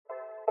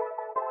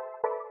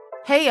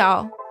Hey,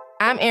 y'all.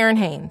 I'm Erin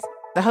Haynes,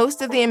 the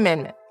host of The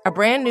Amendment, a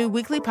brand new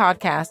weekly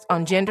podcast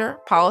on gender,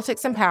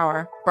 politics, and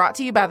power, brought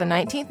to you by the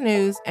 19th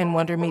News and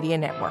Wonder Media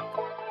Network.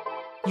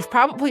 You've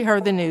probably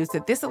heard the news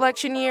that this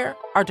election year,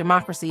 our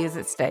democracy is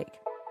at stake.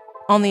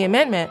 On The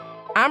Amendment,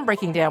 I'm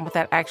breaking down what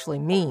that actually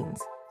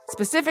means,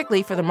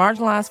 specifically for the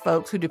marginalized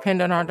folks who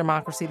depend on our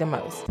democracy the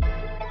most.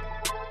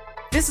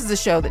 This is a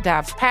show that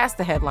dives past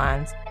the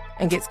headlines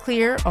and gets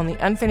clear on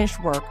the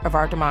unfinished work of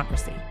our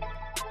democracy.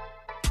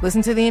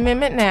 Listen to The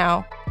Amendment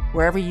now,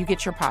 wherever you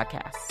get your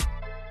podcasts.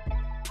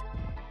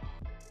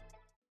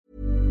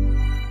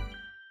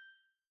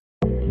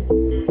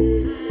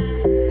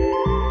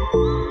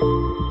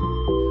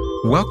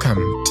 Welcome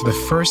to the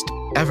first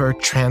ever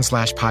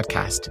Translash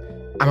podcast.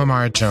 I'm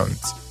Amara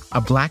Jones,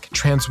 a Black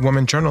trans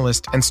woman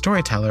journalist and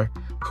storyteller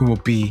who will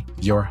be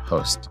your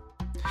host.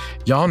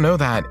 Y'all know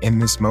that in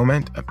this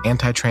moment of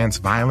anti-trans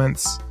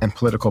violence and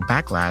political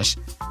backlash,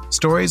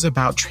 stories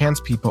about trans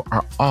people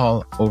are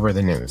all over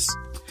the news.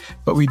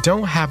 But we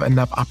don't have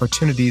enough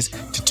opportunities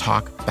to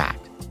talk back,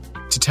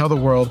 to tell the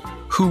world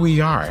who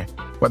we are,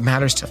 what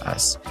matters to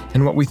us,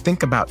 and what we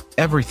think about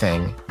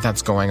everything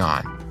that's going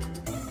on.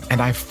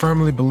 And I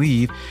firmly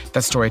believe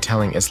that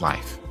storytelling is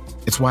life.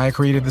 It's why I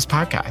created this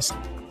podcast.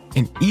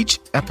 In each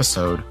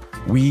episode,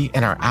 we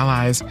and our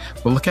allies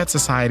will look at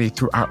society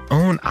through our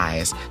own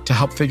eyes to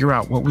help figure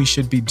out what we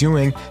should be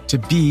doing to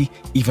be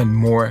even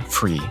more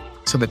free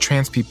so that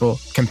trans people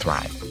can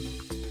thrive.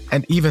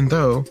 And even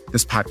though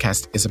this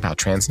podcast is about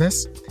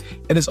transness,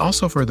 it is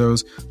also for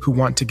those who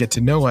want to get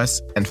to know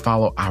us and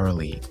follow our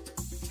lead.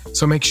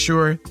 So make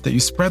sure that you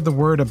spread the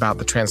word about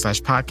the Translash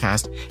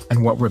podcast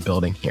and what we're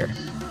building here.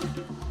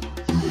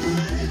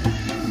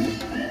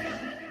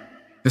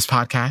 This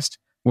podcast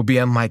will be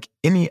unlike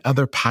any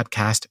other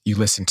podcast you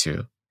listen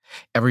to.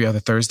 Every other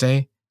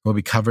Thursday, we'll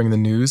be covering the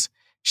news,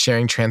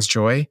 sharing trans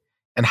joy,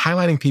 and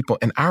highlighting people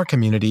in our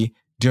community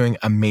doing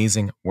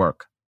amazing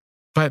work.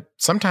 But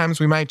sometimes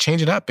we might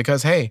change it up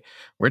because, hey,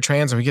 we're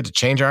trans and we get to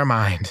change our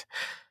mind.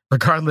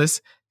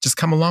 Regardless, just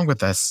come along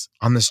with us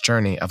on this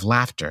journey of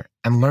laughter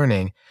and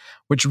learning,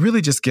 which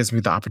really just gives me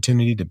the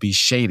opportunity to be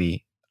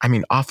shady,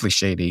 awfully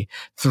shady,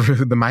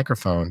 through the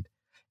microphone.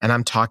 And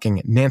I'm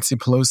talking Nancy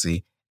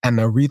Pelosi and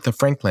Aretha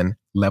Franklin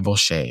level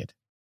shade.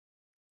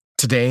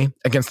 Today,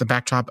 against the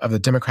backdrop of the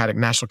Democratic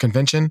National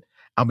Convention,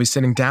 I'll be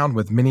sitting down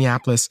with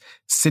Minneapolis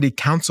City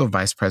Council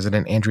Vice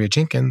President Andrea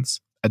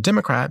Jenkins, a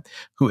Democrat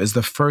who is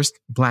the first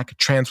Black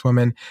trans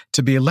woman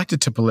to be elected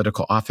to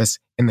political office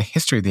in the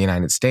history of the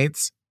United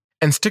States.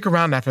 And stick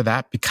around after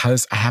that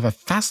because I have a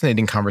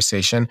fascinating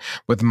conversation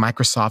with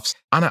Microsoft's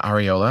Ana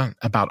Arreola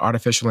about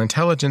artificial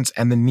intelligence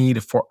and the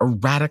need for a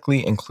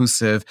radically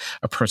inclusive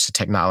approach to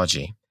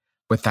technology.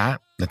 With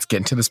that, let's get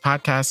into this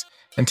podcast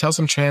and tell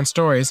some trans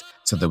stories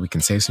so that we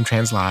can save some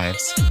trans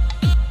lives.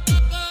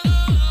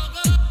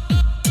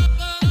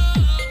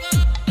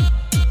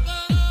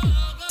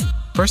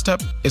 First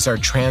up is our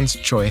Trans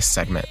Joy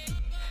segment.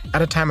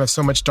 At a time of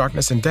so much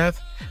darkness and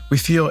death, we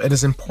feel it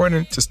is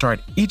important to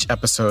start each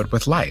episode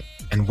with light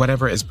and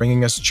whatever is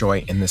bringing us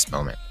joy in this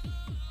moment.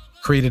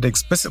 Created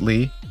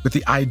explicitly with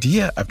the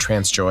idea of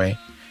trans joy,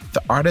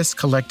 the artist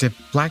collective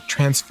Black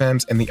Trans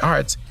Femmes in the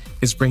Arts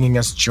is bringing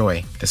us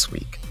joy this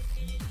week.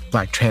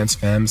 Black Trans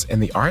Femmes in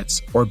the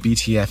Arts, or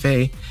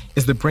BTFA,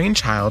 is the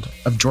brainchild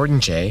of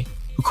Jordan J.,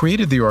 who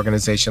created the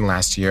organization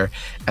last year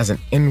as an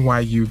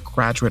NYU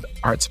graduate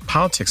arts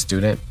politics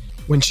student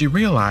when she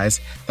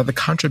realized that the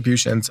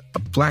contributions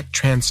of Black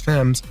trans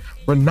femmes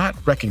were not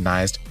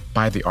recognized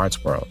by the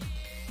arts world.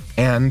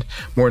 And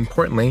more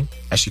importantly,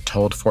 as she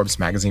told Forbes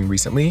magazine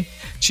recently,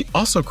 she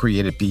also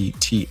created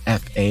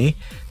BTFA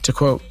to,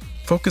 quote,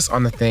 focus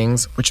on the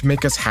things which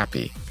make us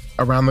happy,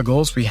 around the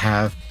goals we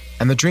have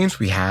and the dreams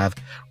we have,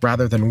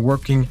 rather than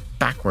working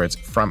backwards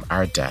from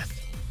our death.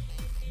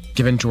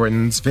 Given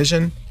Jordan's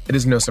vision, it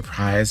is no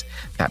surprise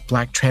that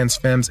Black Trans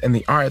Femmes in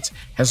the Arts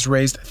has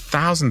raised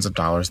thousands of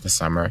dollars this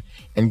summer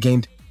and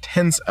gained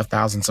tens of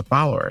thousands of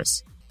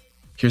followers.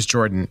 Here's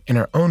Jordan in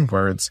her own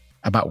words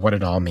about what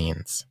it all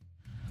means.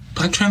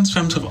 Black trans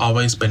femmes have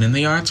always been in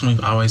the arts, and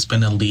we've always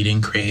been a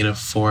leading creative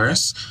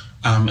force,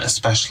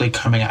 especially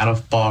coming out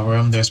of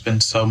ballroom. There's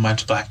been so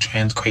much Black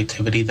trans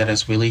creativity that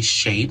has really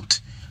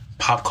shaped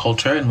pop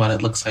culture and what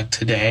it looks like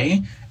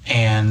today.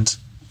 And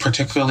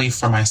particularly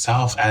for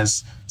myself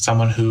as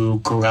someone who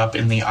grew up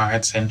in the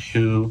arts and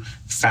who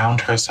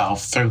found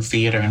herself through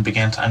theater and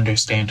began to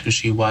understand who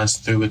she was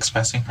through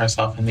expressing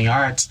herself in the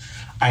arts,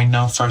 I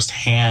know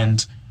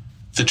firsthand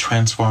the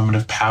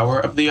transformative power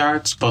of the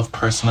arts, both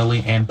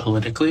personally and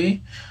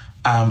politically.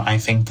 I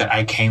think that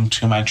I came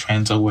to my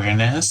trans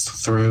awareness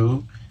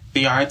through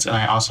the arts, and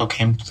I also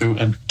came through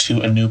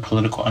to a new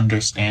political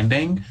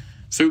understanding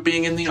through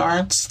being in the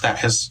arts that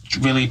has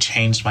really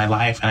changed my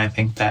life. And I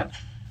think that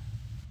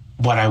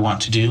what I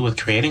want to do with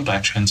creating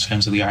Black Trans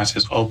Femmes of the Arts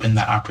is open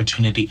that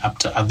opportunity up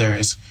to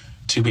others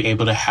to be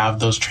able to have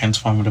those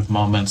transformative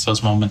moments,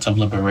 those moments of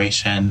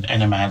liberation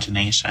and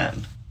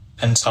imagination.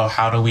 And so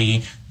how do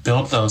we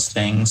build those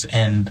things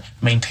and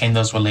maintain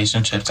those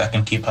relationships that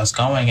can keep us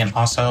going and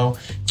also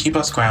keep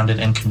us grounded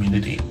in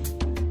community.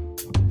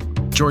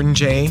 Jordan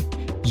J.,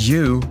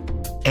 you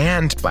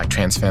and Black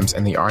Trans Femmes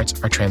in the Arts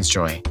are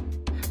TransJoy.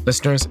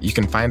 Listeners, you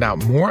can find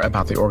out more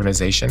about the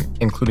organization,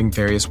 including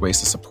various ways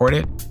to support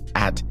it,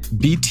 at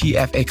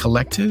BTFA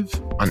Collective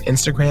on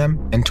Instagram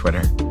and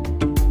Twitter.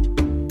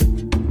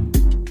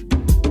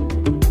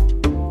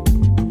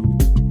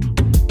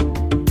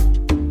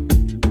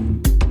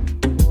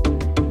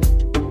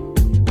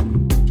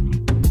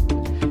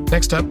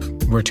 Next up,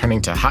 we're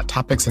turning to hot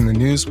topics in the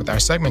news with our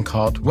segment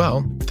called,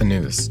 well, the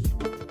news.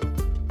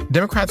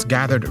 Democrats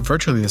gathered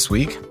virtually this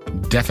week,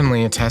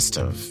 definitely a test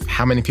of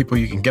how many people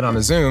you can get on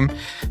a Zoom,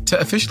 to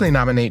officially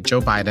nominate Joe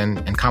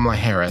Biden and Kamala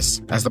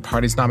Harris as the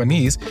party's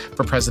nominees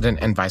for president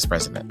and vice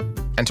president,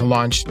 and to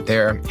launch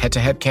their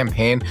head-to-head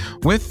campaign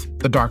with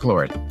the Dark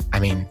Lord,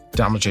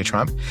 Donald J.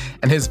 Trump,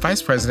 and his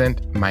vice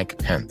president, Mike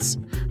Pence.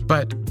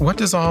 But what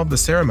does all the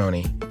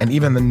ceremony and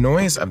even the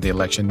noise of the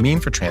election mean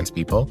for trans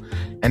people?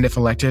 And if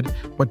elected,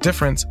 what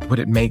difference would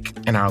it make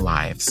in our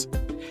lives?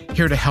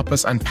 Here to help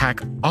us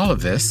unpack all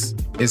of this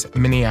is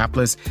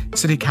Minneapolis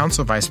City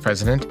Council Vice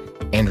President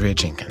Andrea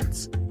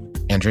Jenkins.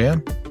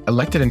 Andrea,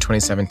 elected in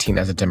 2017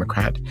 as a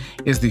Democrat,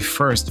 is the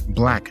first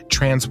Black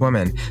trans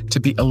woman to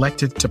be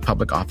elected to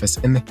public office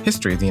in the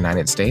history of the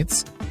United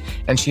States.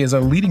 And she is a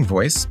leading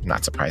voice,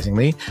 not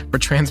surprisingly, for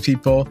trans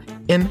people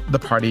in the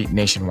party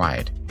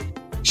nationwide.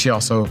 She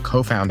also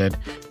co-founded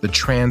the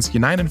Trans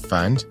United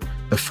Fund,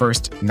 the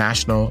first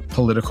national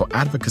political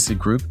advocacy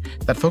group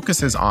that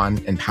focuses on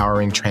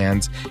empowering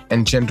trans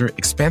and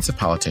gender-expansive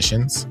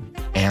politicians.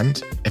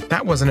 And if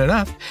that wasn't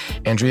enough,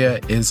 Andrea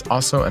is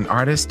also an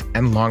artist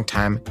and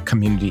longtime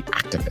community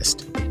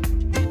activist.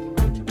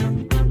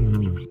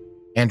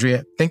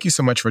 Andrea, thank you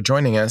so much for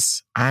joining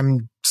us.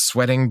 I'm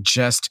sweating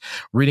just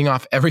reading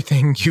off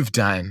everything you've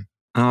done.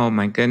 Oh,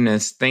 my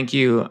goodness. Thank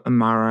you,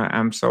 Amara.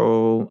 I'm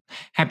so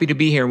happy to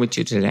be here with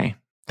you today.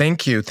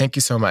 Thank you. Thank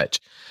you so much.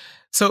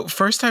 So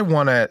first, I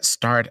want to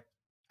start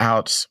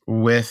out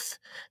with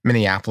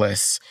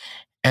Minneapolis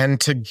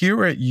and to hear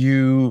what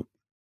you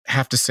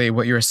have to say,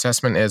 what your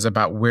assessment is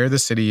about where the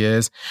city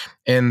is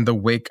in the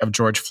wake of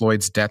George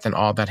Floyd's death and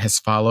all that has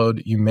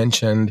followed. You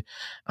mentioned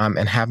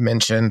and have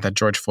mentioned that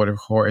George Floyd, of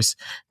course,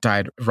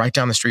 died right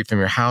down the street from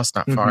your house,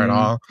 not far at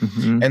all.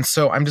 Mm-hmm. And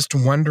so I'm just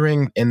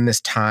wondering in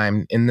this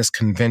time, in this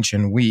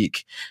convention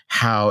week,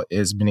 how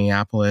is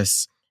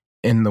Minneapolis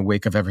in the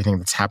wake of everything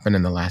that's happened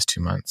in the last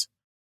 2 months?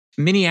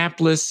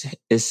 Minneapolis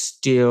is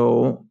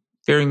still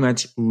very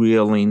much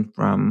reeling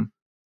from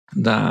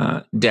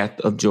the death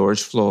of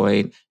George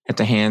Floyd at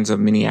the hands of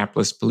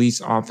Minneapolis police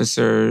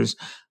officers.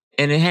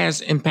 And it has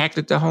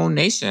impacted the whole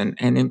nation.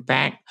 And in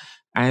fact,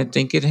 I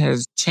think it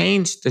has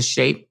changed the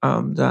shape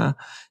of the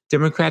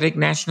Democratic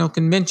National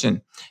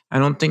Convention. I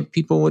don't think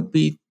people would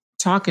be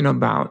talking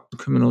about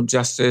criminal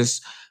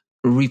justice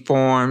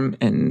reform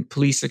and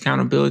police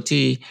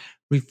accountability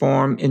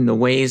reform in the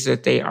ways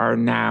that they are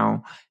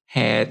now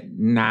had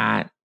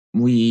not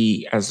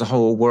we as a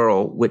whole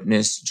world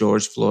witnessed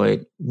George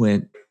Floyd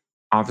with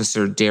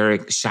Officer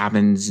Derek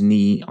Chauvin's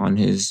knee on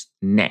his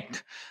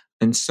neck.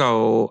 And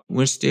so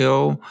we're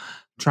still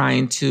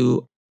trying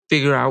to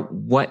figure out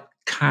what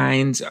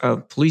kinds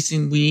of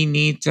policing we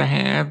need to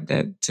have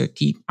to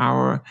keep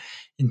our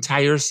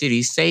entire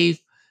city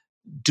safe.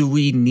 Do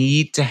we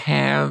need to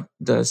have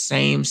the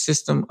same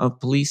system of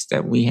police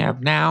that we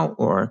have now,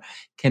 or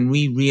can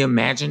we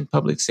reimagine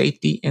public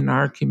safety in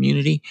our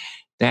community?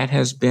 That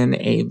has been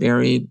a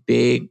very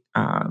big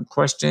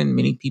question.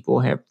 Many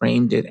people have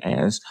framed it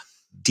as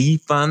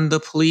defund the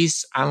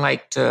police. I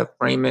like to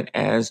frame it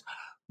as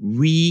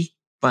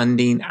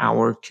refunding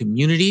our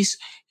communities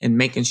and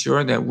making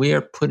sure that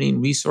we're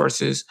putting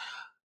resources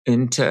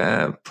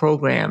into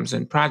programs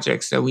and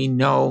projects that we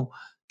know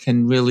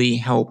can really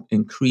help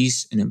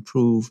increase and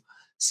improve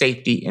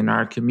safety in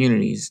our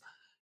communities.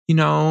 You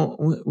know,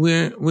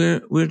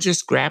 we're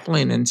just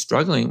grappling and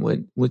struggling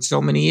with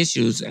so many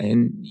issues,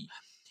 and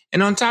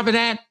on top of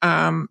that,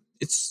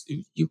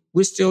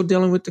 we're still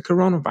dealing with the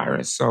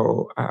coronavirus.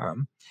 So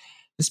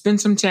it's been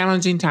some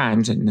challenging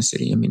times in the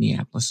city of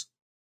Minneapolis.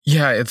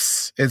 Yeah,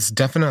 it's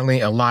definitely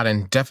a lot,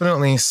 and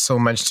definitely so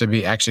much to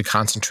be actually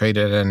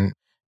concentrated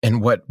in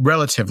what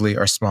relatively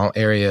are small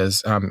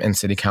areas in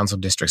city council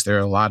districts. There are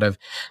a lot of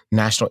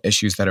national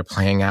issues that are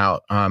playing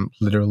out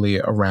literally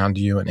around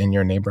you and in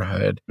your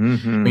neighborhood.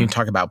 Mm-hmm. When you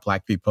talk about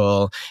Black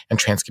people and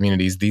trans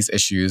communities, these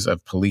issues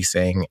of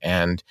policing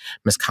and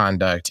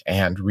misconduct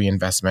and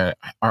reinvestment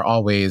are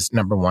always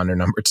number one or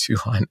number two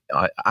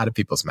out of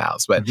people's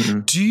mouths. But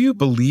do you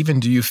believe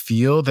and do you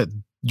feel that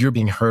you're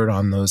being heard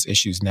on those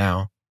issues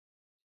now?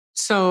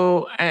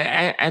 So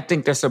I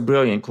think that's a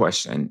brilliant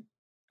question.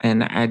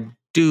 And I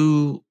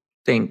do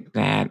think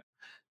that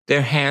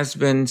there has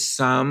been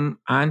some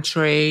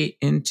entree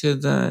into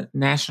the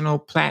national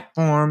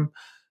platform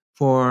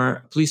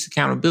for police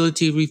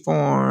accountability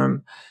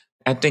reform.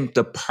 I think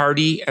the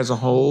party as a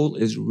whole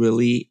is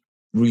really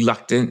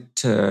reluctant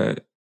to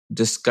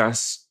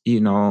discuss,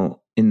 in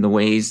the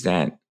ways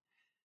that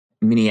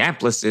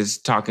Minneapolis is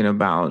talking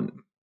about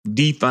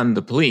defund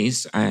the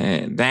police.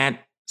 That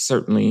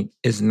certainly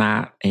is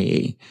not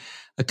a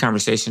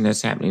conversation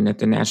that's happening at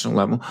the national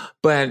level.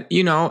 But,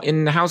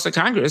 in the House of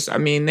Congress,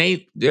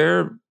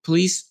 their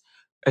police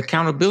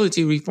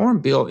accountability reform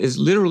bill is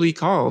literally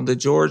called the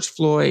George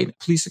Floyd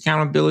Police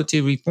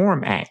Accountability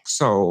Reform Act.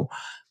 So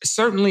it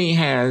certainly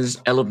has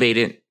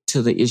elevated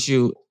to the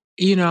issue.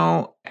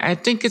 I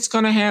think it's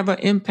going to have an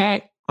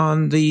impact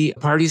on the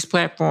party's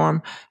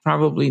platform,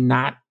 probably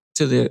not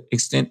to the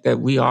extent that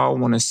we all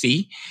want to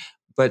see,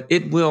 but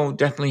it will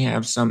definitely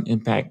have some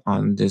impact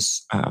on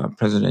this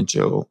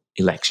presidential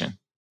election.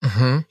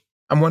 Mm-hmm.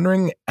 I'm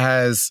wondering,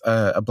 as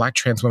a Black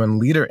trans woman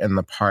leader in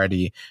the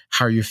party,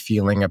 how are you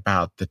feeling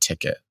about the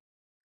ticket?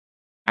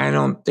 I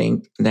don't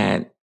think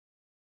that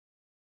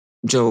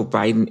Joe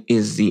Biden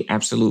is the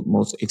absolute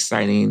most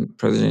exciting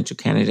presidential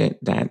candidate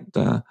that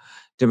the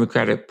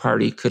Democratic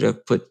Party could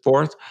have put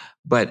forth,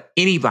 but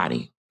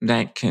anybody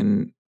that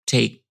can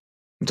take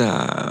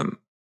the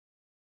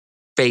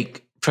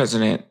fake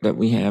president that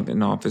we have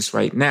in office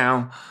right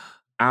now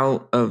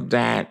out of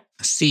that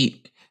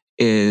seat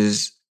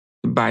is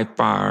by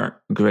far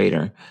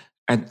greater.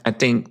 I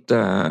think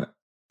the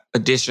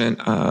addition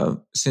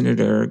of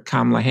Senator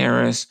Kamala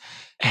Harris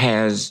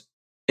has,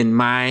 in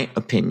my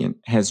opinion,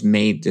 has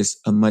made this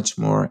a much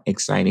more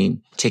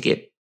exciting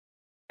ticket.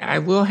 I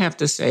will have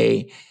to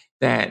say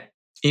that,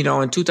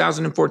 in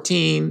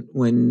 2014,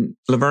 when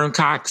Laverne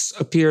Cox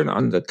appeared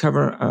on the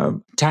cover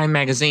of Time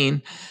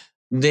magazine,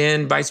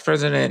 then Vice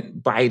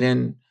President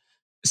Biden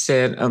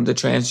said of the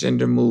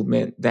transgender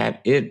movement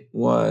that it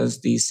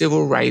was the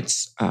civil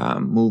rights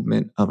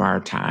movement of our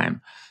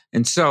time.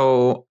 And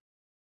so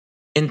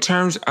in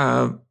terms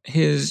of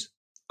his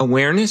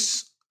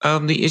awareness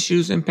of the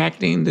issues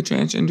impacting the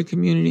transgender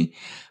community,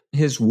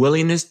 his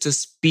willingness to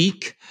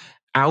speak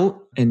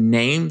out and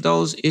name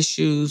those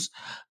issues,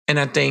 and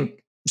I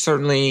think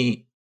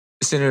certainly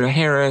Senator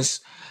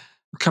Harris,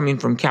 coming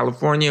from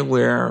California,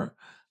 where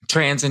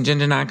trans and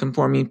gender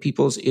nonconforming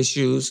people's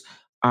issues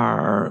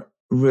are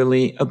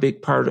really a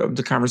big part of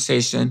the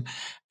conversation.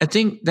 I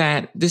think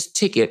that this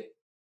ticket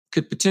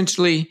could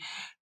potentially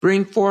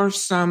bring forth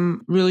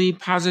some really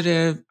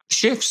positive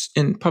shifts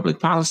in public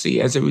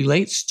policy as it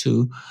relates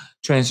to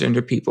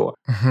transgender people.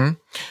 Mm-hmm.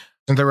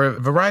 And there were a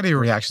variety of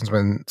reactions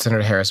when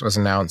Senator Harris was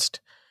announced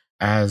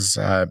as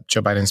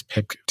Joe Biden's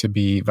pick to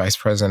be vice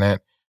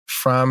president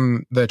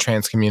from the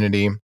trans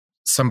community.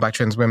 Some Black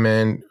trans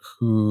women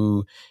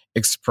who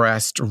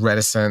expressed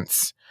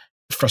reticence,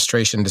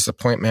 frustration,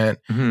 disappointment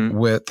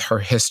with her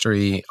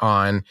history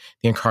on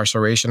the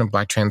incarceration of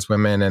Black trans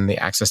women and the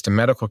access to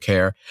medical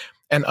care,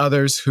 and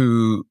others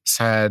who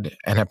said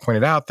and have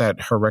pointed out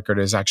that her record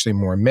is actually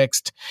more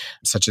mixed,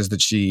 such as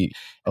that she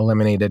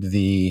eliminated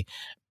the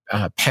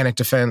panic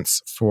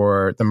defense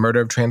for the murder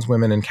of trans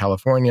women in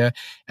California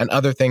and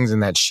other things,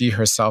 and that she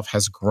herself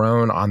has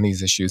grown on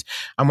these issues.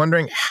 I'm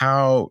wondering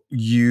how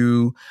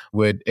you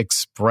would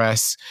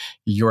express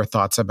your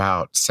thoughts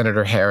about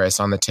Senator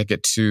Harris on the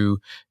ticket to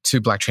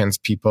Black trans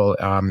people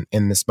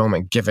in this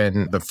moment,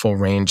 given the full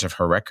range of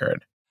her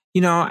record.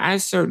 I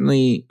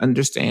certainly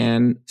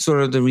understand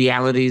sort of the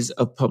realities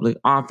of public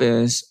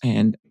office,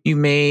 and you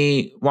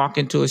may walk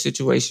into a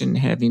situation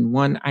having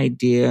one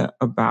idea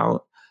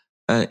about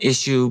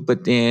issue,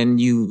 but then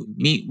you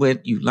meet with,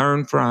 you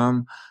learn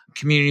from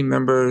community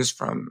members,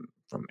 from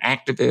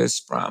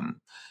activists, from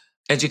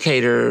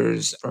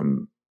educators,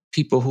 from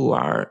people who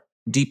are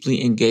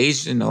deeply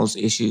engaged in those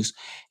issues,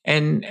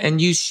 and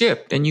you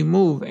shift and you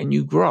move and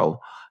you grow.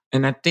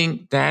 And I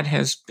think that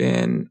has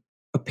been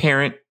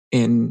apparent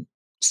in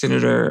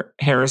Senator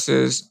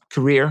Harris's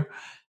career.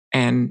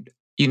 And,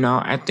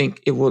 I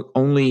think it will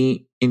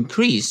only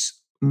increase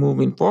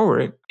moving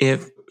forward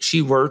if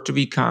she were to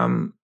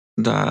become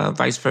the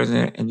vice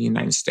president of the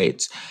United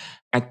States.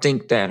 I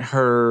think that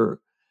her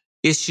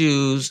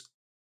issues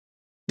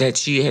that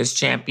she has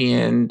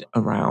championed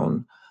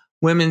around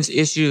women's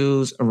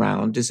issues,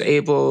 around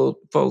disabled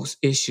folks'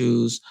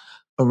 issues,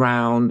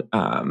 around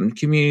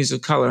communities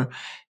of color,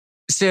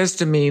 says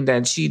to me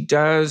that she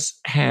does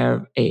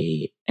have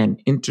an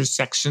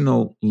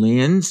intersectional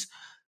lens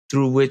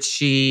through which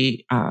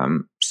she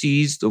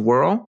sees the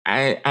world.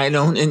 I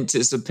don't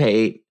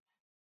anticipate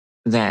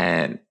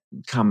that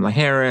Kamala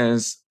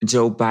Harris,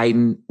 Joe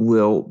Biden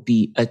will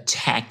be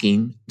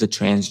attacking the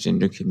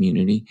transgender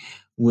community,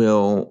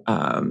 will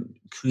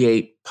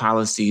create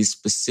policies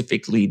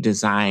specifically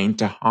designed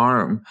to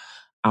harm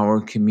our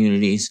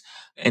communities.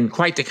 And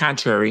quite the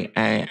contrary,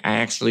 I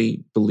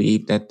actually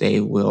believe that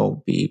they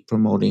will be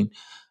promoting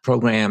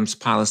programs,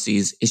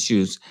 policies,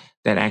 issues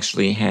that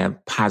actually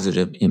have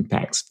positive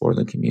impacts for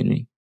the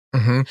community.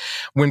 Mm-hmm.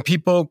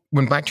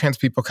 When Black trans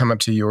people come up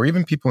to you, or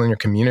even people in your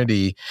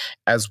community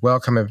as well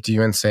come up to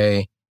you and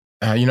say,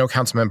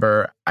 council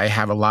member, I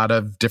have a lot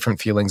of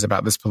different feelings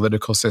about this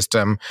political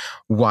system.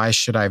 Why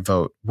should I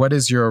vote? What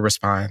is your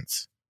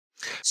response?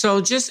 So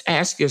just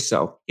ask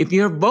yourself, if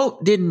your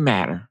vote didn't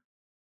matter,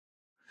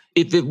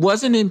 if it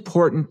wasn't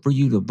important for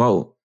you to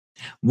vote,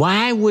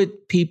 why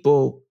would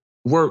people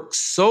work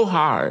so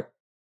hard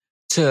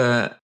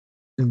to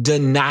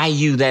deny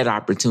you that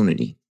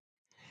opportunity?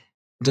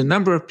 the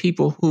number of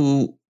people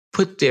who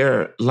put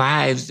their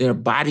lives, their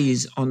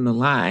bodies on the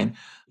line.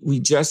 We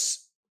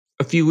just,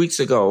 a few weeks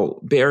ago,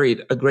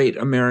 buried a great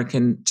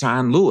American,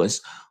 John Lewis,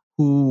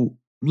 who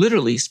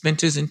literally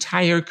spent his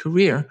entire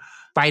career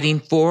fighting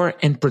for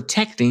and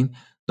protecting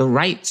the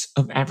rights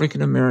of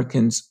African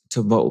Americans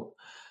to vote.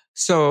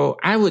 So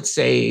I would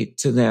say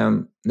to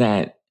them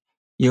that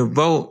your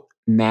vote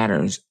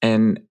matters.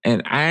 And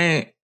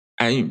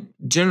I'm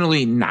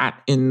generally not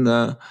in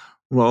the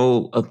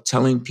role of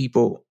telling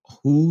people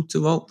who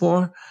to vote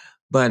for.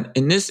 But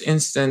in this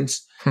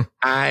instance,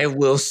 I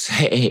will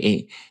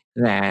say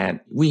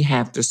that we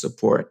have to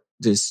support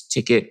this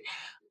ticket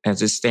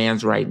as it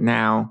stands right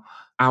now.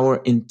 Our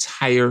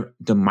entire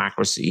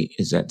democracy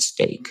is at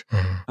stake.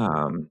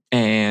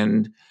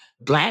 And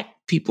Black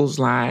people's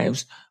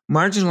lives,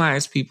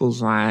 marginalized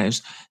people's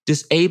lives,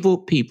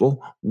 disabled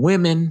people,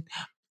 women,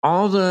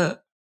 all the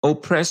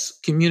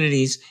oppressed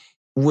communities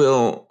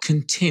will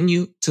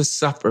continue to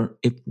suffer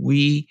if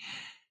we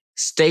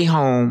stay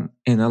home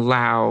and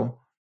allow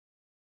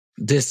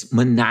this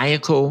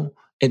maniacal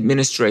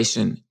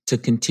administration to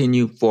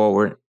continue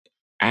forward.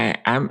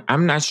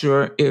 I'm not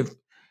sure if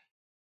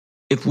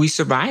we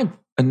survive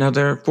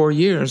another 4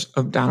 years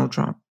of Donald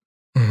Trump.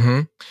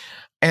 Mm-hmm.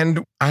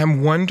 And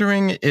I'm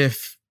wondering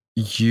if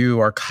you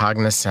are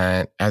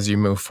cognizant as you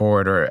move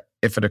forward, or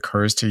if it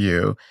occurs to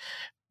you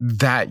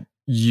that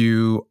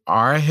you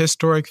are a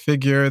historic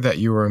figure, that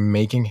you are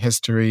making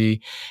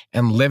history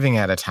and living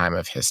at a time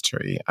of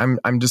history.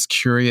 I'm just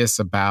curious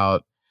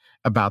about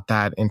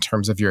that in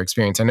terms of your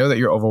experience. I know that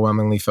you're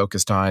overwhelmingly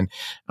focused on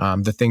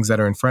the things that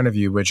are in front of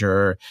you, which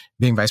are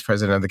being vice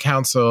president of the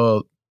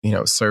council,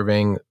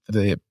 serving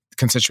the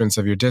constituents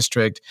of your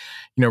district,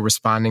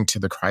 responding to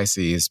the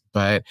crises.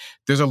 But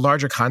there's a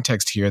larger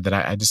context here that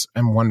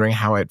I'm wondering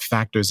how it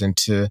factors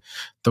into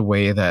the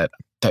way that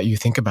you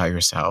think about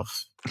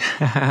yourself.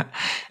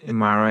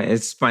 Mara,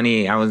 it's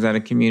funny. I was at a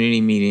community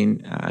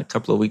meeting a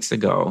couple of weeks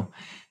ago,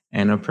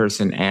 and a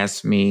person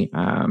asked me,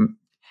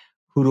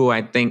 who do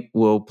I think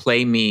will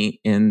play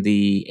me in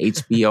the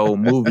HBO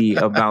movie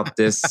about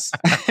this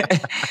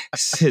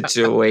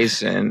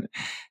situation?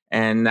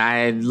 And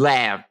I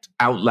laughed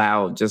out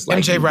loud, just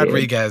like MJ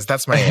Rodriguez.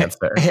 That's my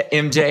answer.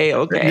 MJ,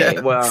 okay.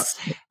 Yes. Well,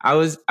 I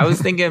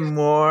was thinking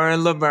more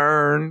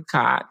Laverne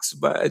Cox,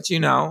 but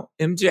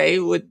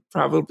MJ would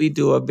probably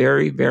do a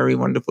very, very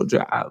wonderful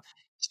job.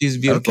 She's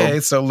beautiful.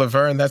 Okay, so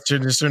Laverne, that's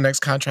your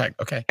next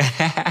contract. Okay.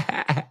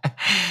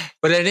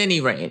 But at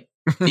any rate,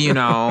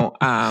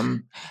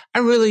 I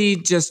really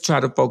just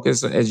try to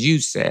focus, as you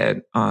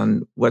said,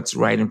 on what's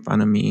right in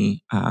front of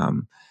me.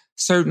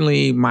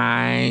 Certainly,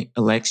 my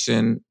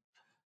election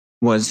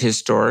was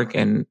historic,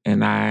 and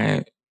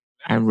I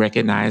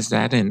recognize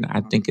that, and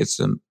I think it's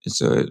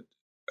a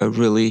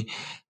really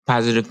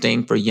positive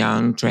thing for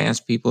young trans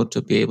people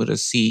to be able to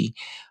see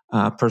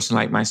a person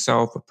like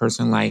myself, a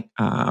person like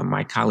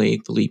my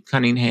colleague Philippe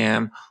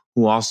Cunningham,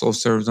 who also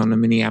serves on the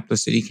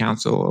Minneapolis City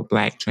Council, a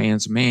Black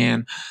trans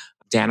man,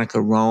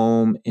 Danica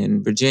Rome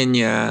in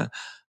Virginia,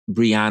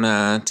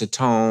 Breonna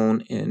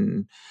Tattone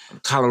in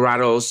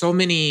Colorado, so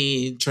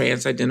many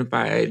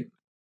trans-identified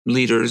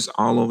leaders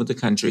all over the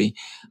country.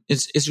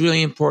 It's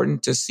really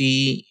important to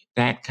see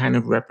that kind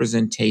of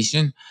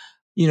representation.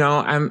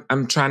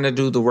 I'm trying to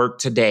do the work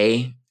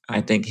today.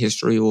 I think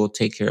history will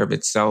take care of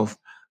itself,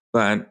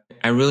 but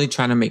I really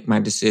try to make my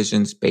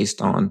decisions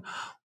based on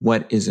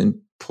what is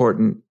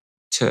important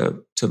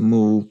to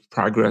move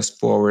progress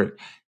forward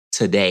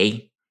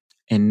today,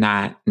 and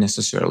not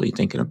necessarily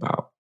thinking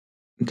about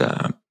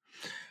the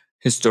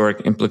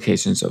historic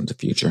implications of the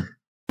future.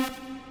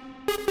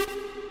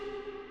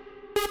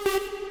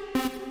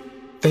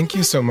 Thank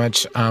you so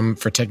much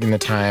for taking the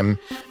time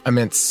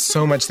amidst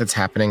so much that's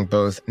happening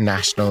both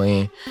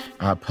nationally,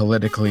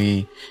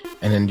 politically,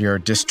 and in your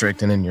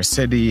district and in your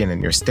city and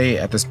in your state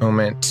at this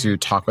moment to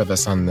talk with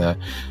us on the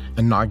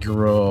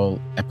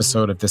inaugural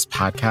episode of this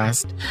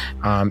podcast.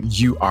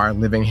 You are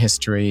living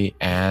history,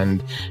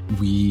 and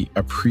we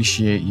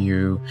appreciate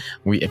you.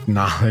 We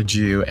acknowledge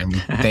you, and we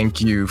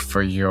thank you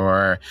for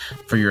your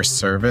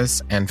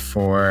service and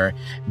for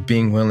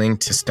being willing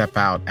to step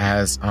out,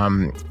 as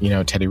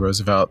Teddy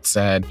Roosevelt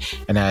said,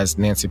 and as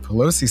Nancy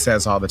Pelosi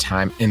says all the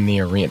time, in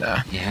the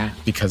arena. Yeah.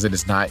 Because it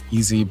is not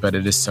easy, but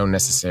it is so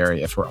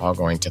necessary if we're all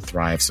going to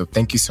thrive. So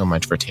thank you so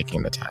much for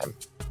taking the time.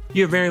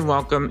 You're very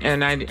welcome.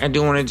 And I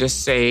do want to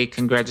just say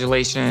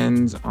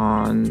congratulations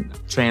on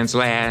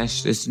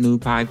Translash, this new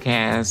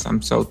podcast.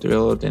 I'm so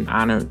thrilled and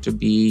honored to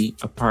be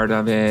a part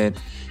of it.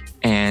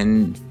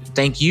 And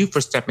thank you for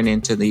stepping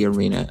into the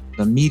arena.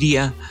 The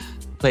media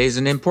plays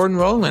an important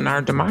role in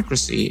our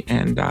democracy.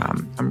 And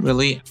I'm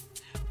really,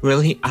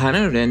 really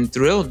honored and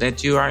thrilled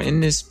that you are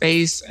in this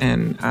space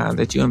and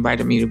that you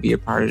invited me to be a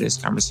part of this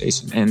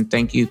conversation. And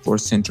thank you for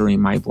centering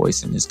my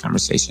voice in this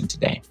conversation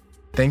today.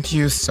 Thank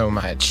you so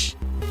much.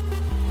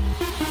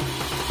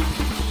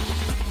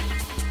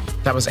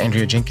 That was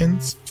Andrea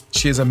Jenkins.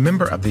 She is a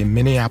member of the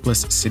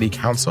Minneapolis City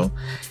Council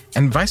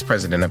and vice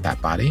president of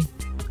that body.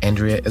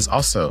 Andrea is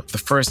also the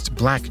first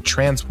Black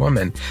trans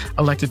woman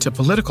elected to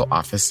political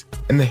office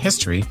in the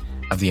history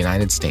of the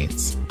United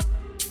States.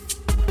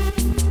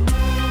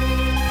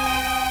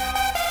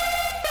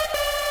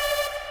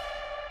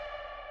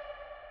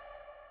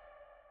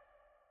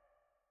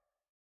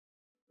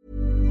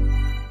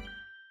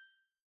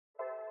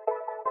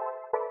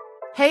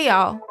 Hey,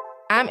 y'all.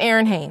 I'm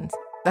Erin Haynes,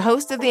 the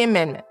host of The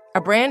Amendment,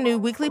 a brand new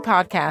weekly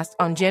podcast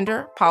on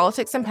gender,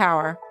 politics, and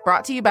power,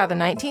 brought to you by the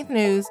 19th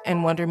News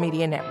and Wonder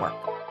Media Network.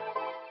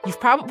 You've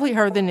probably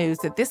heard the news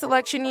that this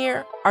election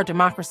year, our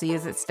democracy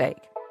is at stake.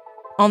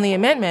 On The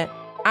Amendment,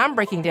 I'm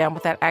breaking down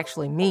what that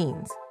actually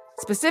means,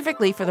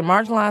 specifically for the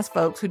marginalized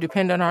folks who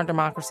depend on our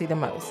democracy the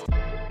most.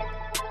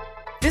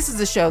 This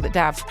is a show that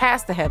dives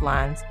past the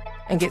headlines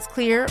and gets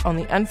clear on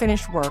the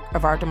unfinished work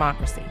of our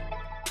democracy.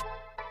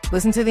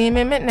 Listen to The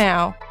Amendment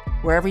now,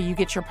 wherever you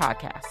get your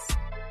podcasts.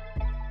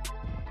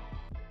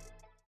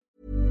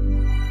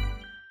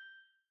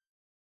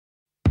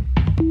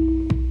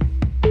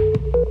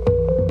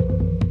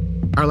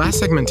 Our last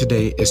segment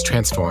today is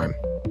Transform.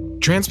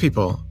 Trans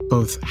people,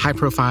 both high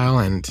profile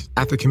and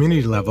at the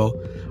community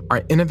level,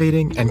 are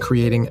innovating and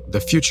creating the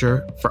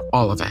future for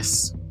all of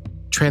us.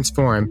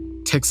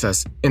 Transform takes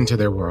us into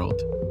their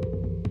world.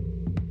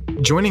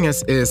 Joining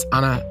us is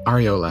Ana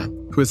Arreola,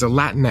 who is a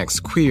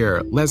Latinx,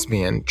 queer,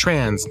 lesbian,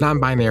 trans,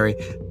 non-binary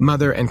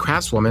mother and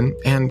craftswoman.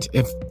 And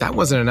if that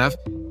wasn't enough,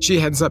 she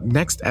heads up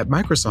next at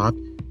Microsoft,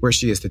 where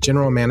she is the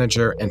general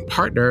manager and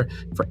partner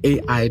for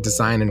AI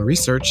design and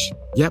research.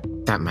 Yep,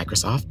 that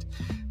Microsoft.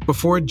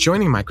 Before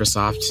joining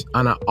Microsoft,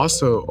 Ana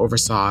also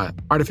oversaw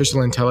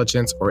artificial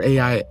intelligence, or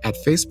AI, at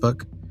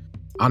Facebook.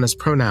 Ana's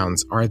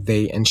pronouns are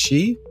they and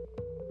she.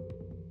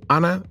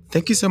 Ana,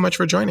 thank you so much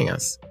for joining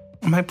us.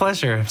 My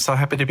pleasure. So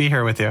happy to be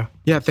here with you.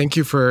 Yeah, thank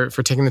you for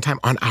taking the time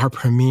on our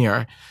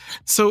premiere.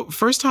 So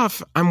first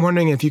off, I'm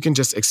wondering if you can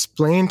just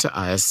explain to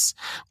us,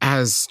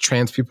 as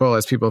trans people,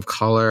 as people of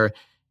color,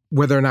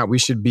 whether or not we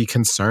should be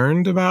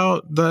concerned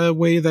about the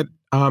way that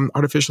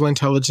artificial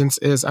intelligence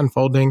is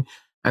unfolding.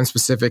 I'm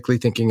specifically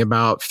thinking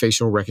about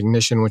facial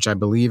recognition, which I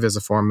believe is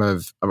a form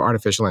of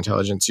artificial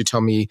intelligence. You tell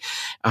me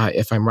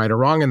if I'm right or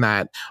wrong in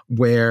that,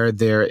 where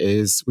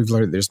we've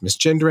learned there's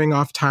misgendering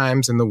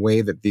oftentimes in the way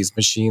that these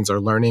machines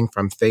are learning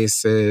from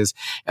faces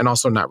and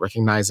also not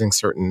recognizing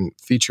certain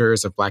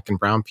features of Black and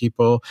brown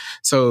people.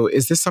 So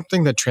is this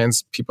something that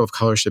trans people of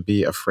color should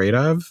be afraid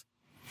of?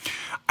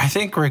 I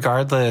think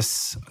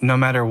regardless, no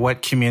matter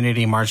what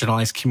community,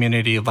 marginalized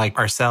community like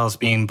ourselves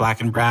being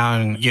Black and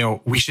brown,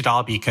 we should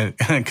all be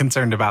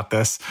concerned about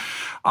this.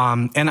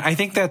 And I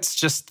think that's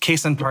just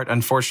case in part,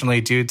 unfortunately,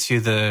 due to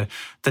the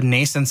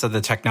nascence of the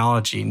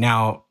technology.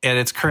 Now, at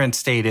its current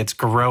state, it's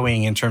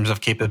growing in terms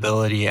of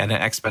capability at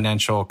an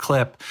exponential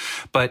clip.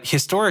 But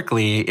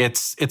historically,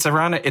 it's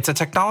a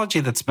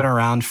technology that's been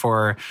around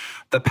for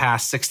the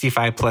past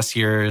 65 plus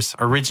years,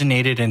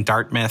 originated in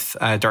Dartmouth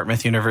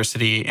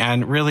University,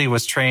 and really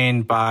was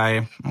trained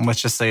by,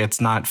 let's just say it's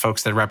not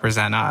folks that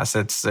represent us.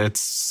 It's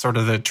sort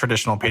of the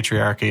traditional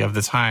patriarchy of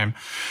the time.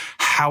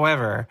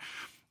 However,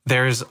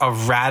 there's a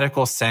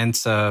radical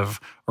sense of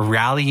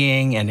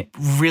rallying and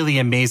really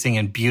amazing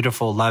and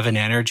beautiful love and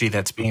energy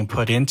that's being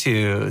put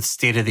into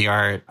state of the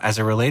art as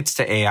it relates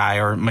to AI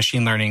or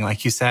machine learning,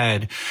 like you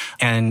said,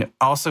 and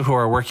also who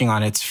are working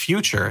on its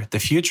future, the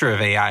future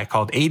of AI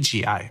called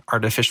AGI,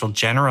 artificial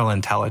general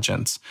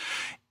intelligence.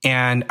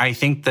 And I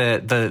think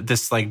that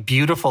this like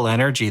beautiful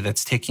energy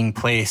that's taking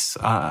place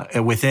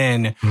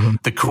within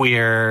the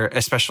queer,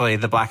 especially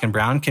the Black and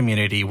brown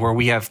community, where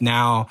we have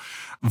now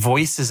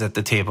voices at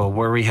the table,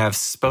 where we have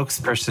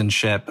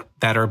spokespersonship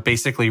that are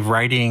basically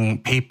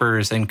writing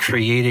papers and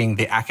creating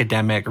the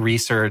academic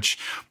research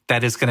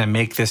that is going to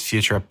make this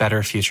future a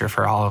better future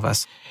for all of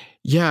us.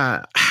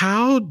 Yeah.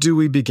 How do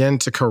we begin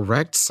to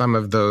correct some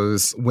of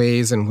those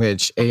ways in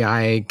which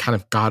AI kind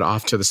of got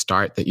off to the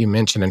start that you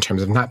mentioned in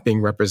terms of not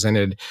being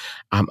represented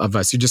of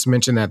us? You just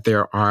mentioned that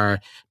there are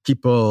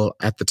people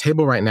at the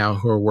table right now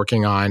who are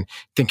working on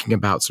thinking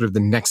about sort of the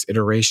next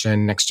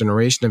iteration, next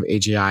generation of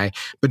AGI.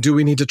 But do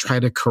we need to try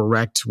to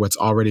correct what's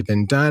already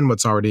been done,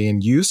 what's already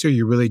in use? Or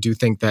you really do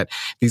think that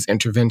these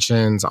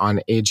interventions on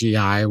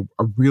AGI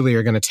really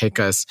are going to take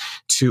us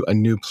to a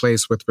new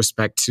place with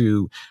respect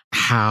to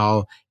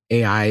how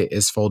AI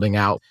is folding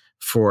out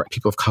for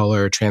people of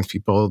color, trans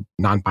people,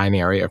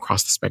 non-binary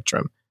across the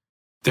spectrum?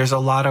 There's a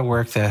lot of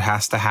work that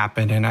has to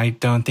happen, and I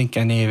don't think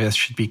any of us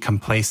should be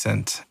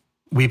complacent.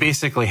 We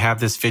basically have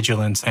this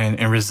vigilance and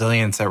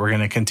resilience that we're going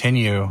to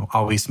continue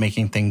always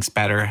making things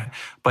better.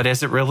 But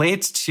as it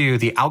relates to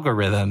the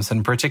algorithms,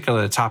 in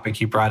particular, the topic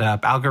you brought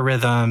up,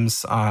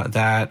 algorithms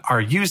that are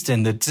used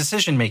in the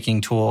decision-making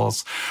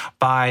tools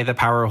by the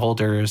power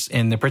holders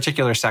in the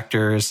particular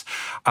sectors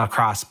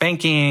across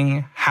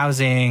banking,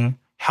 housing,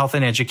 health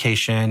and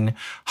education,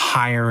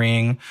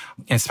 hiring,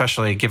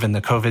 especially given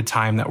the COVID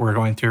time that we're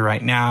going through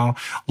right now,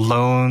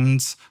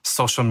 loans,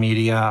 social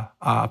media,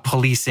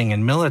 policing,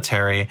 and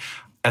military.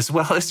 as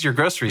well as your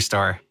grocery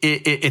store.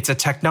 It's a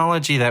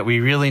technology that we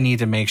really need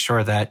to make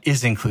sure that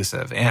is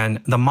inclusive.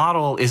 And the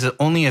model is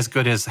only as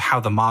good as how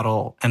the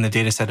model and the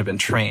data set have been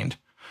trained.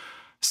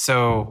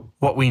 So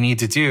what we need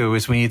to do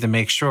is we need to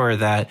make sure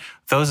that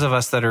those of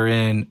us that are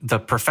in the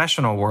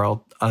professional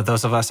world,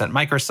 those of us at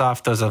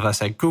Microsoft, those of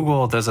us at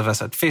Google, those of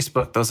us at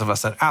Facebook, those of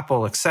us at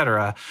Apple, et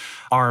cetera,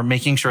 are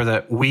making sure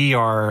that we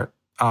are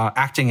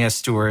acting as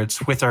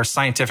stewards with our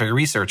scientific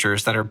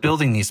researchers that are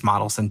building these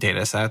models and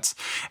data sets,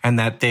 and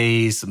that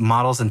these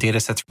models and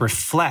data sets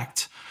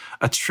reflect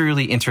a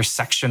truly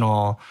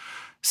intersectional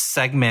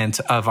segment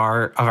of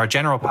our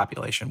general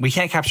population. We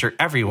can't capture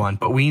everyone,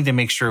 but we need to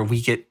make sure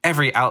we get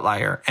every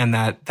outlier, and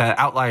that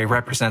outlier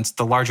represents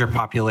the larger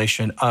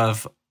population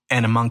of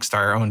and amongst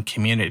our own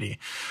community.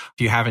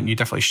 If you haven't, you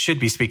definitely should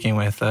be speaking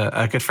with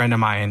a good friend of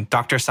mine,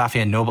 Dr.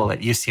 Safia Noble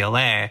at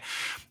UCLA,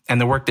 and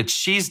the work that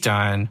she's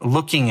done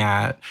looking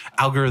at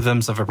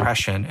algorithms of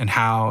oppression and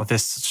how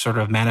this sort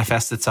of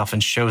manifests itself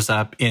and shows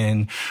up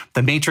in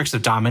the matrix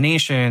of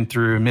domination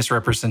through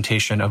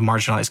misrepresentation of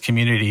marginalized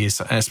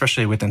communities,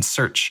 especially within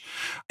search.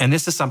 And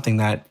this is something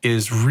that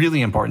is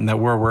really important that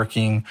we're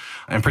working,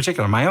 in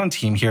particular, my own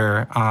team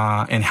here,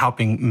 in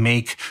helping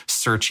make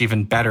search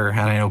even better.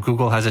 And I know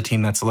Google has a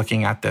team that's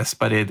looking at this,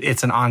 but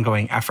it's an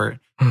ongoing effort.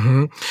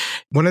 Mm-hmm.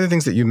 One of the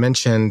things that you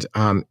mentioned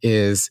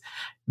is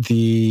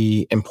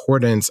the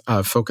importance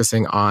of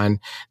focusing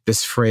on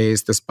this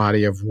phrase, this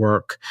body of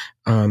work,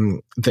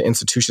 the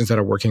institutions that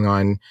are working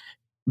on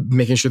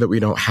making sure that we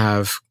don't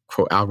have,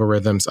 quote,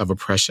 algorithms of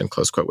oppression,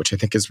 close quote, which I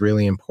think is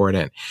really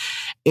important.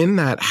 In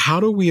that, how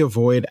do we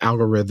avoid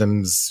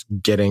algorithms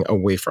getting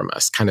away from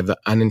us, kind of the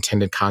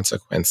unintended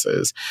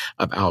consequences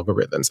of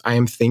algorithms? I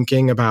am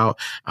thinking about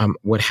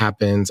what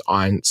happens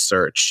on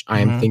search.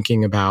 I am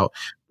thinking about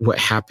what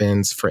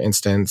happens, for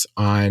instance,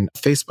 on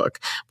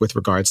Facebook with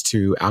regards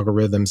to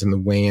algorithms and the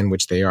way in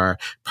which they are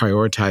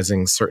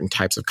prioritizing certain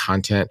types of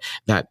content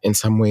that in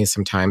some ways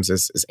sometimes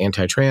is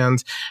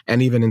anti-trans.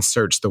 And even in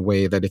search, the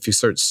way that if you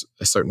search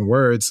certain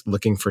words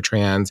looking for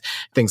trans,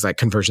 things like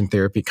conversion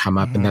therapy come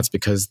up. And that's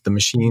because the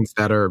machines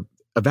that are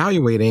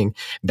evaluating,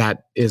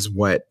 that is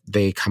what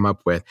they come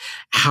up with.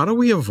 How do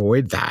we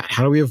avoid that?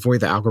 How do we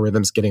avoid the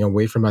algorithms getting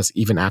away from us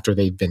even after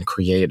they've been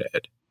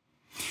created?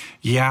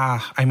 Yeah,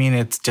 I mean,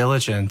 it's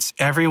diligence.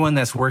 Everyone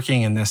that's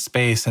working in this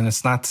space, and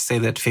it's not to say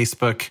that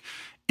Facebook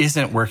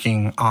isn't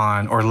working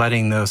on or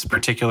letting those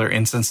particular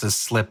instances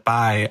slip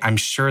by. I'm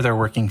sure they're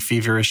working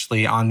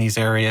feverishly on these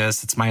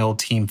areas. It's my old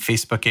team,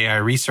 Facebook AI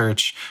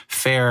Research,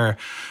 FAIR.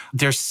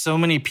 There's so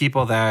many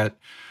people that,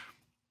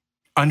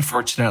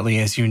 unfortunately,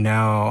 as you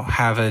know,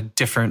 have a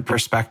different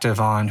perspective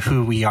on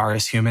who we are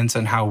as humans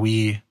and how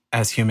we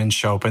as humans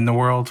show up in the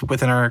world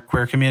within our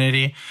queer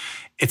community.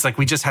 It's like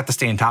we just have to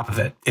stay on top of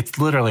it. It's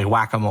literally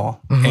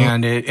whack-a-mole.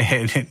 And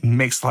it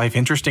makes life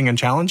interesting and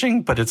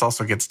challenging, but it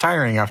also gets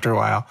tiring after a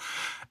while.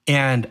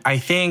 And I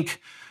think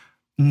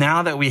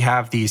now that we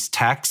have these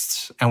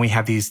texts and we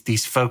have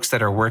these folks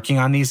that are working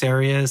on these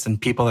areas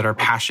and people that are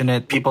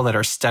passionate, people that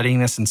are studying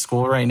this in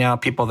school right now,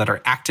 people that are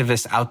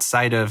activists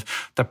outside of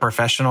the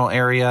professional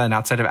area and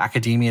outside of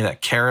academia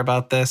that care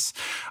about this,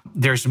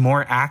 there's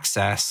more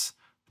access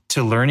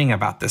to learning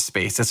about this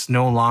space. It's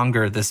no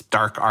longer this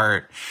dark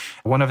art.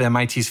 One of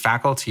MIT's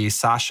faculty,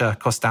 Sasha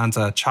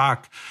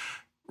Costanza-Chock,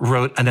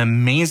 wrote an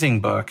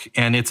amazing book.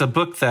 And it's a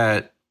book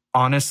that,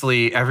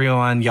 honestly,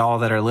 everyone, y'all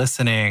that are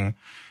listening,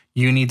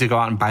 you need to go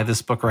out and buy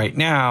this book right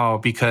now,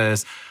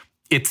 because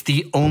it's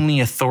the only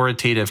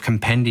authoritative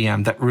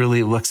compendium that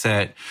really looks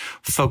at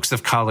folks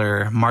of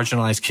color,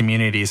 marginalized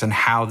communities, and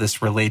how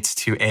this relates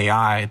to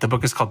AI. The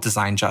book is called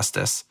Design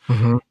Justice.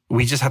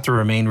 We just have to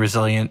remain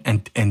resilient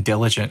and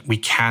diligent. We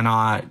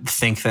cannot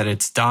think that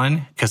it's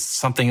done because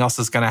something else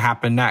is going to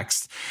happen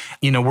next.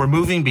 You know, we're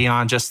moving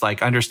beyond just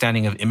like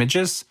understanding of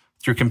images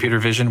through computer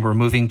vision. We're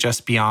moving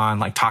just beyond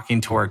like talking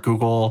to our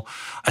Google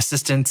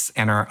assistants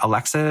and our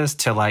Alexas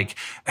to like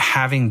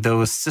having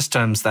those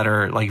systems that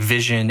are like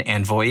vision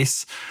and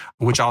voice,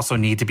 which also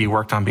need to be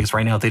worked on because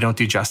right now they don't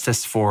do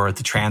justice for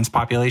the trans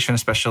population,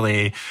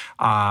 especially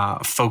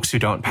folks who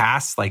don't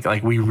pass.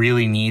 Like we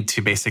really need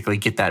to basically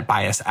get that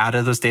bias out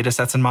of those data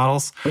sets and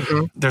models.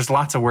 There's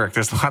lots of work.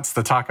 There's lots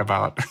to talk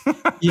about.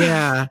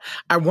 Yeah.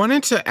 I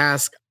wanted to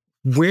ask,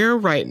 where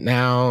right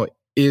now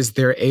is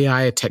there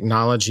AI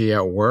technology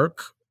at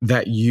work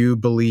that you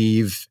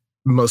believe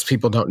most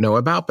people don't know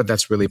about, but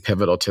that's really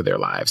pivotal to their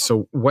lives?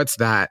 So what's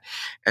that?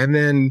 And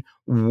then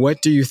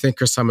what do you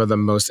think are some of the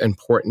most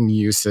important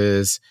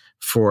uses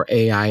for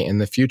AI in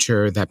the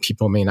future that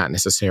people may not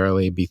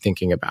necessarily be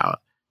thinking about?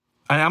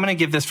 I'm going to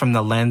give this from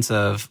the lens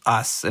of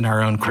us in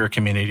our own queer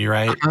community,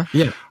 right?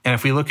 Yeah. And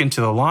if we look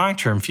into the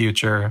long-term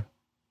future,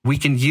 we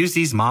can use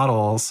these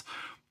models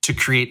to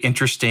create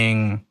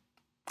interesting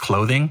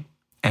clothing.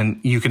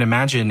 And you can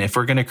imagine if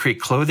we're going to create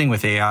clothing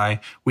with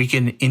AI, we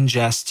can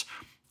ingest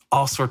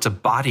all sorts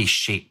of body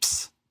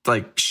shapes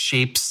like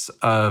shapes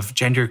of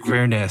gender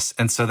queerness.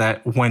 And so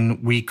that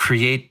when we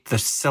create the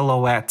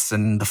silhouettes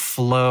and the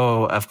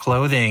flow of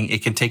clothing,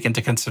 it can take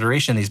into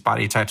consideration these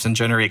body types and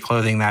generate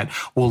clothing that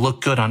will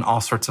look good on all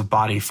sorts of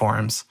body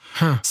forms.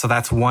 So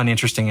that's one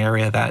interesting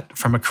area that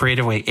from a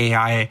creative way,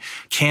 AI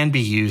can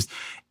be used.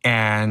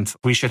 And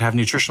we should have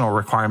nutritional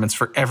requirements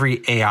for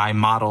every AI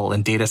model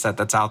and data set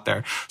that's out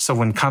there. So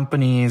when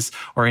companies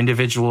or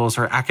individuals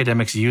or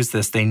academics use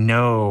this, they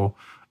know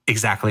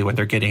exactly what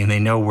they're getting. They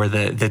know where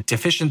the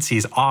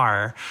deficiencies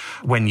are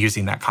when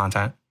using that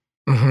content.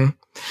 Mm-hmm.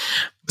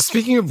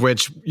 Speaking of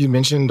which, you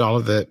mentioned all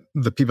of the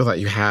people that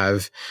you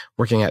have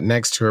working at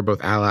Next who are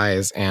both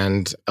allies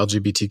and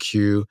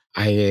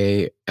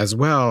LGBTQIA as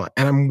well.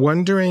 And I'm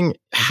wondering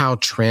how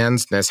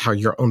transness, how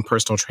your own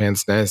personal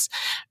transness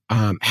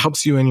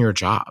helps you in your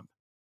job.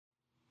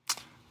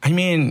 I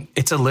mean,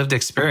 it's a lived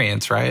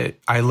experience, right?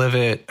 I live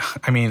it.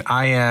 I mean,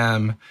 I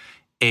am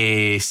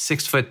a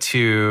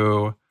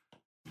 6'2",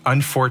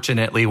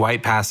 unfortunately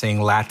white passing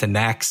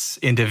Latinx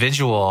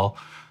individual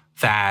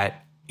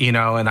that, you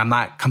know, and I'm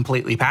not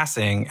completely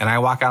passing, and I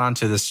walk out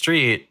onto the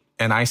street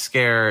and I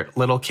scare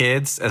little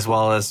kids as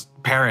well as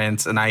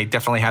parents, and I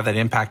definitely have that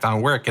impact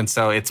on work. And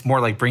so it's more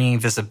like bringing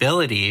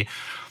visibility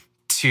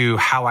to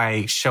how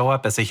I show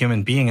up as a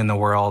human being in the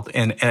world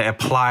and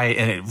apply,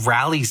 and it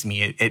rallies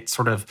me. It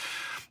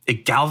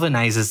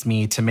galvanizes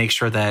me to make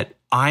sure that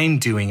I'm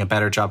doing a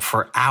better job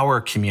for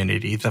our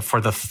community, for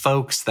the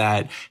folks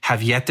that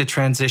have yet to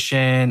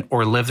transition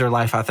or live their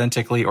life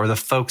authentically, or the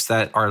folks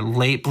that are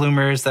late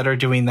bloomers that are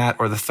doing that,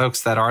 or the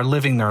folks that are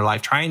living their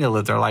life, trying to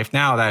live their life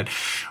now, that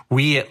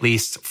we, at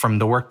least from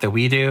the work that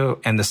we do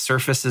and the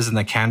surfaces and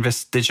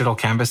the digital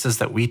canvases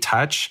that we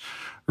touch,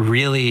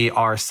 really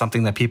are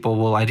something that people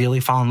will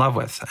ideally fall in love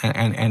with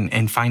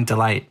and find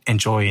delight and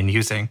joy in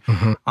using.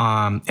 Mm-hmm.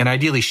 And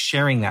ideally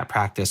sharing that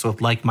practice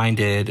with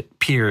like-minded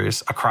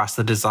peers across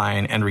the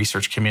design and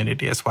research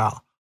community as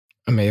well.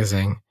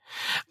 Amazing.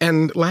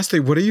 And lastly,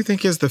 what do you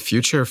think is the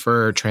future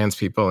for trans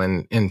people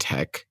in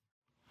tech?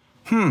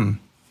 Well,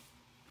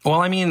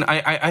 I mean,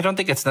 I don't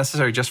think it's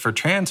necessary just for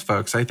trans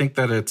folks. I think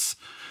that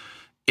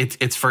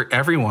it's for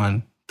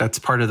everyone that's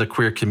part of the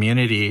queer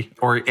community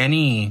or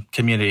any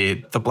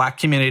community, the Black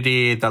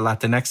community, the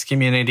Latinx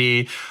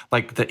community,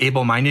 like the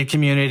able-minded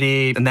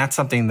community. And that's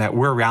something that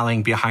we're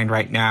rallying behind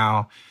right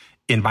now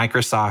in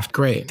Microsoft.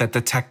 Great. That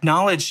the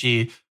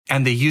technology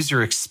and the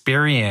user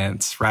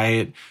experience,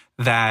 right,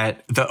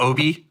 that the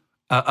OBI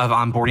of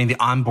onboarding, the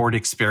onboard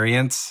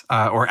experience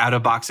or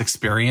out-of-box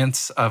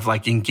experience of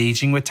like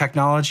engaging with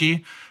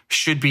technology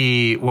should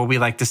be what we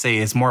like to say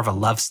is more of a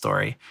love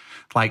story.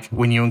 Like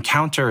when you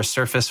encounter a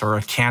surface or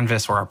a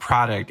canvas or a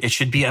product, it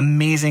should be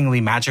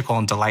amazingly magical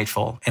and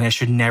delightful, and it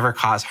should never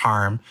cause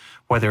harm,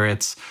 whether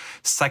it's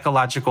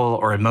psychological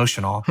or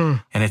emotional.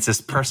 And it's this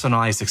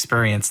personalized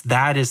experience.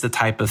 That is the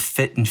type of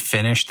fit and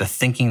finish, the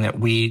thinking that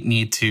we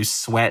need to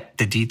sweat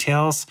the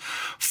details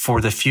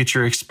for the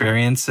future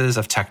experiences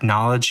of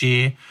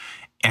technology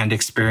and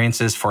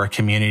experiences for a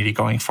community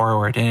going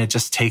forward. And it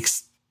just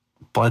takes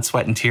blood,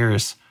 sweat, and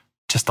tears,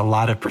 just a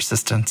lot of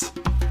persistence.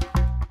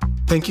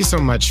 Thank you so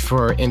much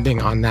for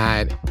ending on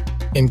that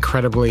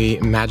incredibly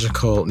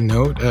magical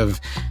note of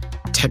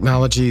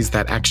technologies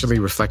that actually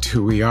reflect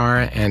who we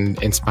are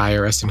and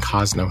inspire us and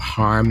cause no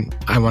harm.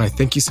 I want to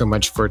thank you so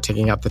much for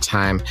taking out the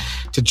time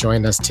to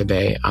join us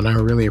today, and I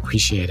really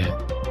appreciate it.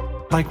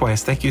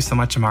 Likewise. Thank you so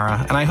much,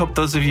 Amara. And I hope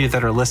those of you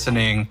that are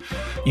listening,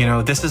 you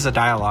know, this is a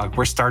dialogue.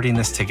 We're starting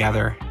this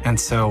together. And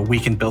so we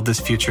can build this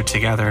future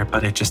together,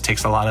 but it just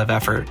takes a lot of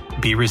effort.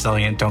 Be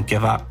resilient. Don't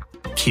give up.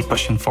 Keep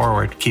pushing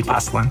forward. Keep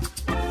hustling.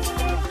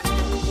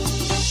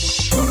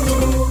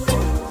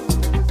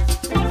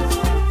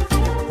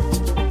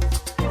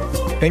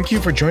 Thank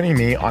you for joining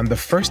me on the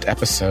first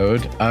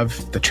episode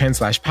of the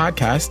Translash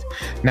podcast.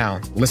 Now,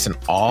 listen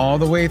all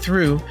the way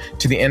through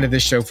to the end of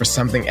this show for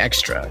something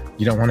extra.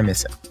 You don't want to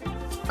miss it.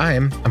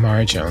 I'm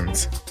Amara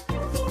Jones.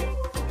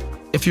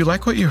 If you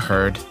like what you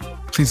heard,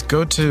 please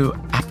go to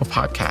Apple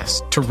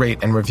Podcasts to rate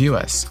and review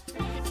us.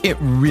 It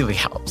really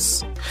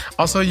helps.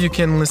 Also, you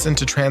can listen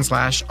to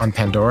Translash on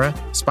Pandora,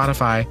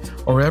 Spotify,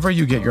 or wherever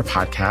you get your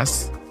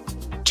podcasts.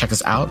 Check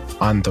us out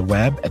on the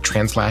web at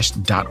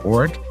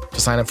translash.org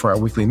to sign up for our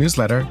weekly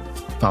newsletter.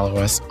 Follow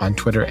us on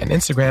Twitter and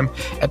Instagram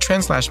at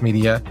Translash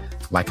Media,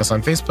 like us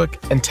on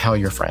Facebook, and tell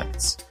your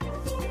friends.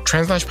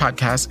 Translash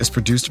Podcast is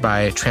produced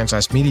by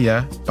Translash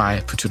Media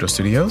by Fututo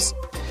Studios.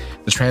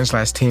 The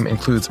Translash team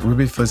includes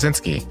Ruby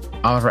Flazinski,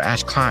 Oliver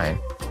Ash Klein,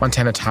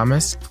 Montana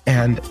Thomas,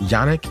 and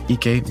Yannick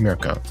Ike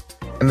Mirko.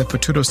 And the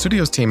Fututo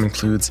Studios team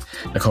includes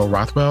Nicole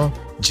Rothwell,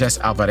 Jess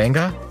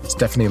Alvarenga,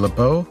 Stephanie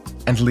LeBeau,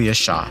 and Leah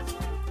Shaw.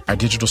 Our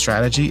digital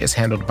strategy is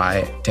handled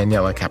by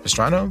Daniela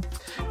Capistrano.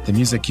 The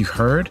music you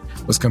heard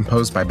was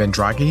composed by Ben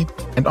Draghi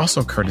and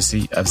also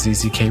courtesy of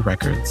ZZK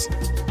Records.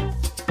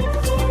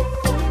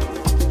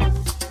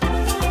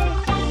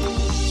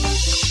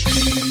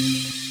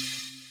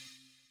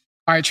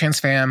 All right, Trans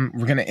Fam,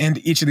 we're going to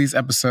end each of these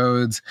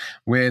episodes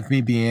with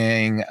me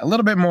being a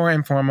little bit more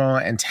informal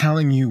and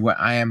telling you what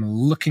I am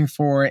looking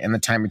for in the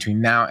time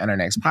between now and our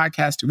next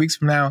podcast 2 weeks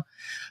from now.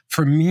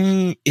 For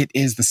me, it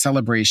is the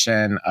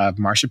celebration of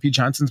Marsha P.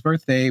 Johnson's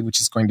birthday, which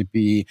is going to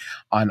be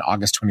on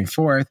August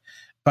 24th.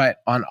 But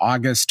on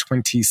August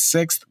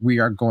 26th, we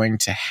are going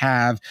to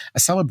have a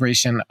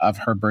celebration of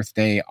her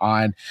birthday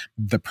on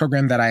the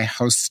program that I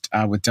host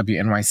with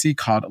WNYC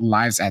called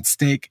Lives at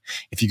Stake.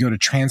 If you go to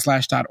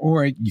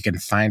translash.org, you can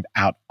find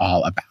out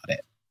all about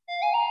it.